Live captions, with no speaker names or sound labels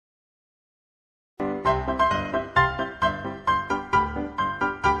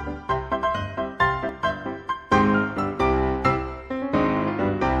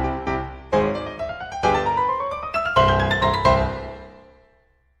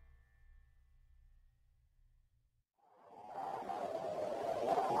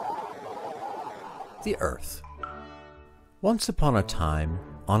the Earth. Once upon a time,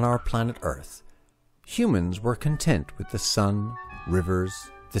 on our planet Earth, humans were content with the sun,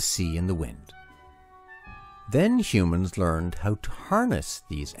 rivers, the sea, and the wind. Then humans learned how to harness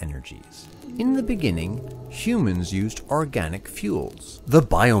these energies. In the beginning, humans used organic fuels. The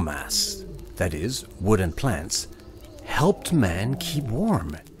biomass, that is, wood and plants, helped man keep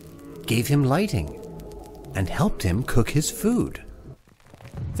warm, gave him lighting, and helped him cook his food.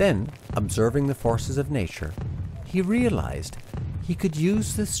 Then, observing the forces of nature, he realized he could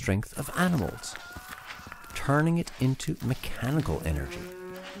use the strength of animals, turning it into mechanical energy.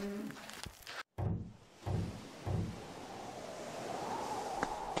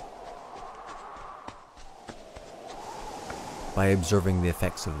 By observing the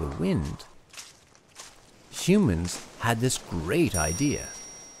effects of the wind, humans had this great idea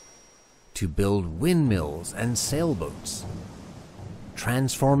to build windmills and sailboats,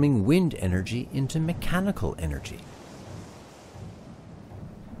 transforming wind energy into mechanical energy.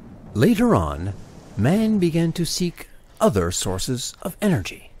 Later on, man began to seek other sources of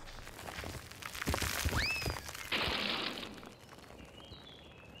energy.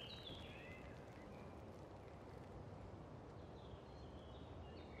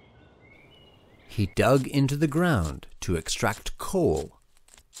 He dug into the ground to extract coal.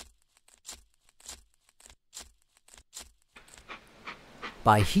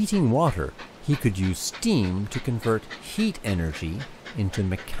 By heating water, he could use steam to convert heat energy into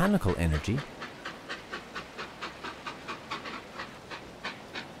mechanical energy,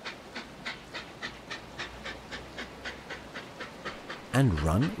 and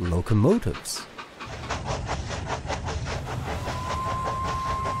run locomotives.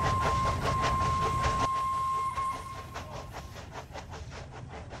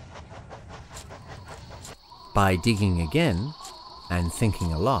 By digging again and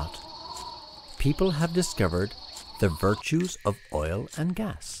thinking a lot, people have discovered the virtues of oil and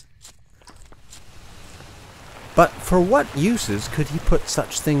gas. But for what uses could he put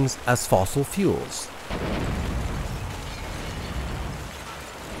such things as fossil fuels?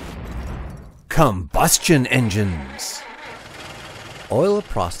 Combustion engines! Oil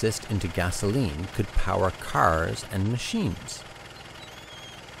processed into gasoline could power cars and machines.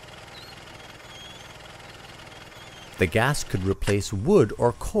 The gas could replace wood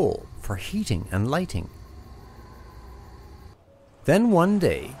or coal for heating and lighting. Then one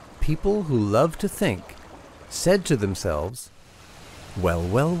day, people who loved to think said to themselves, well,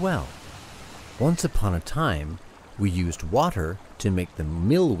 once upon a time we used water to make the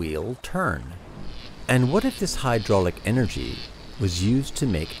mill wheel turn. And what if this hydraulic energy was used to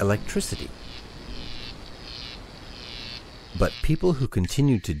make electricity? But people who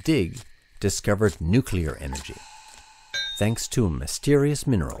continued to dig discovered nuclear energy, thanks to a mysterious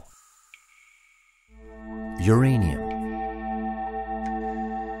mineral, uranium.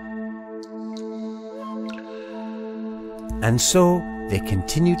 And so they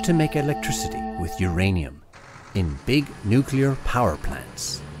continued to make electricity with uranium in big nuclear power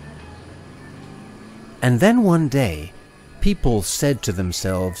plants. And then one day, people said to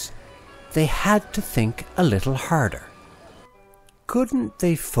themselves they had to think a little harder. Couldn't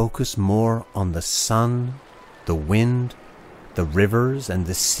they focus more on the sun, the wind, the rivers and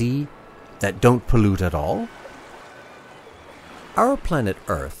the sea that don't pollute at all? Our planet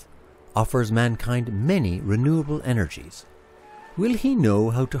Earth offers mankind many renewable energies. Will he know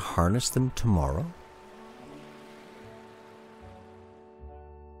how to harness them tomorrow?